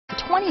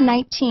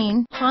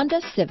2019 Honda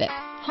Civic.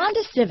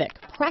 Honda Civic,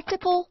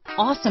 practical,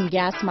 awesome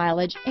gas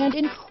mileage, and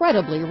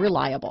incredibly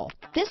reliable.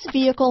 This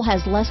vehicle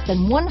has less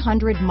than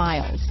 100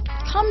 miles.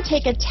 Come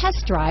take a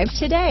test drive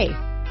today.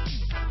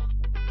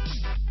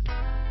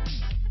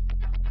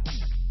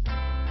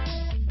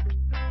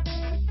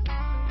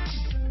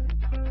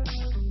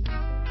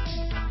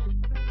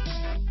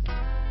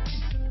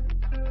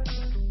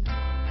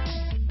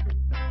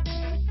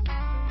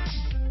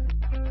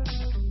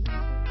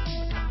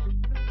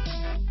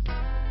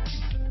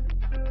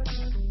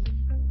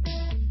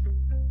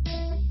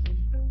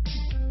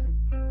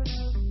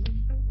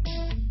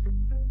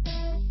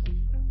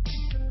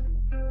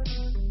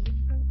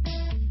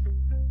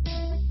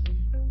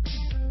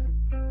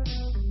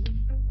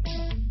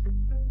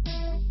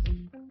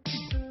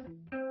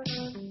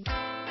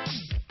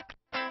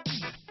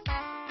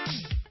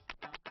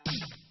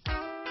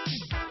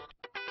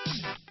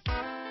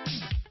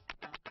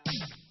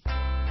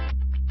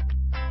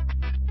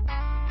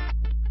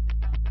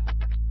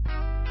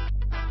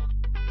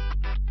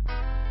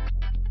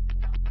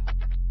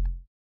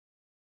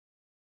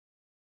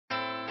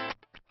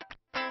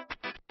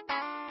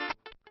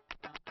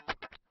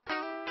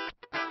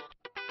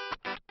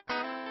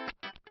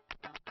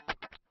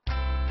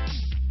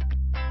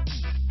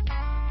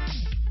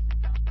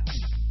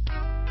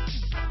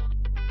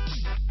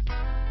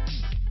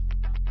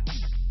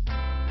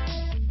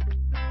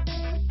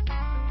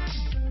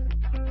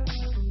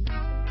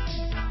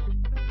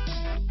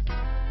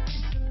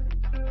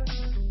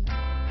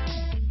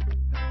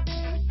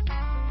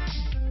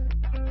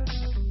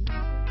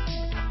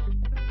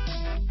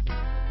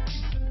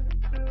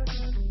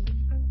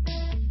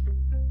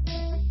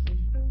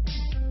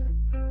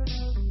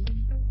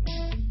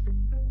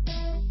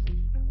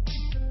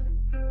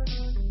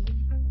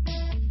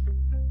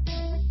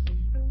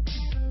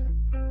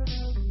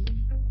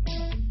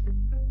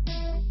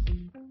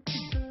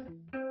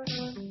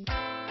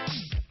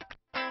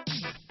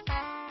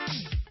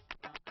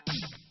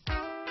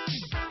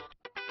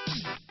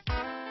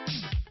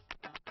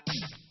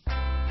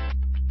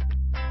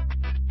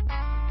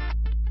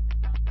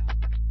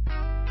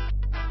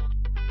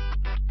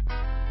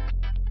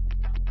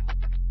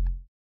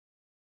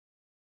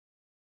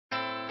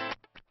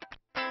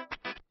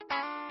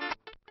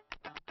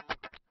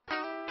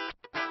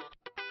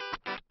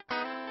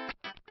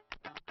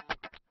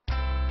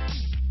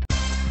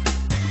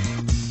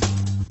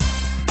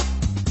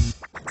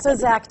 So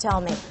Zach,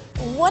 tell me,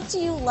 what do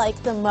you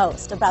like the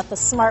most about the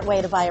smart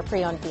way to buy a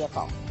pre-owned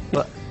vehicle?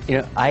 Well,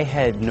 I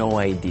had no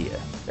idea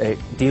a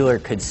dealer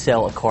could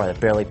sell a car that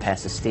barely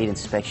passed a state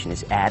inspection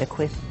is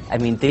adequate. I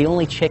mean, they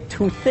only check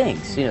two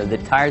things. The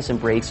tires and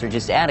brakes are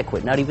just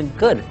adequate, not even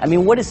good. I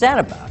mean, what is that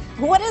about?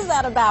 What is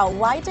that about?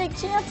 Why take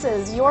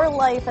chances? Your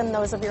life and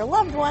those of your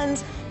loved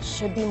ones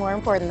should be more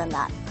important than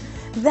that.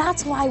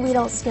 That's why we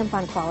don't skimp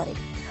on quality.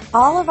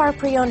 All of our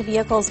pre-owned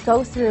vehicles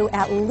go through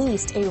at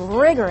least a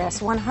rigorous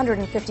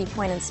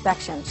 150-point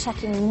inspection,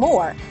 checking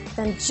more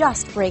than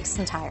just brakes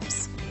and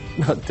tires.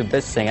 The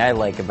best thing I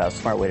like about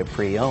Smart Way to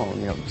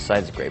Pre-Own,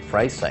 besides the great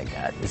price I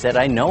got, is that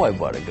I know I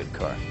bought a good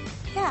car.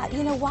 Yeah,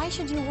 why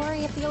should you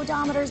worry if the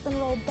odometer's been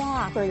rolled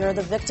back, or you're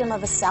the victim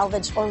of a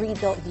salvaged or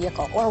rebuilt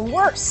vehicle, or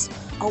worse,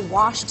 a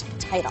washed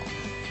title?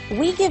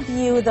 We give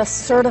you the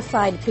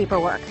certified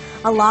paperwork,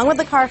 along with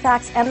the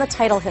Carfax and the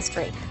title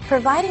history,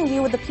 providing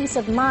you with the peace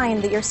of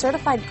mind that your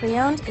certified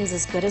pre-owned is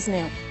as good as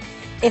new.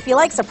 If you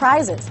like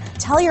surprises,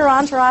 tell your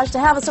entourage to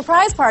have a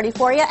surprise party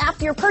for you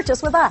after your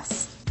purchase with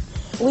us.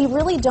 We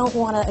really don't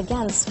want to,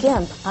 again,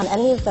 skimp on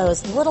any of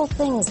those little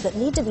things that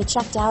need to be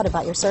checked out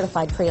about your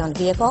certified pre-owned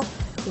vehicle.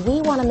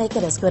 We want to make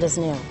it as good as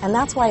new, and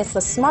that's why it's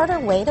the smarter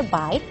way to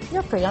buy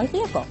your pre-owned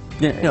vehicle.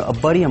 A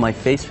buddy on my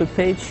Facebook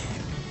page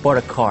bought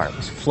a car. It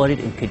was flooded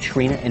in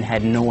Katrina and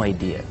had no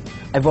idea.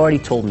 I've already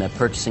told him that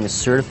purchasing a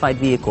certified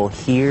vehicle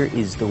here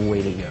is the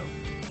way to go.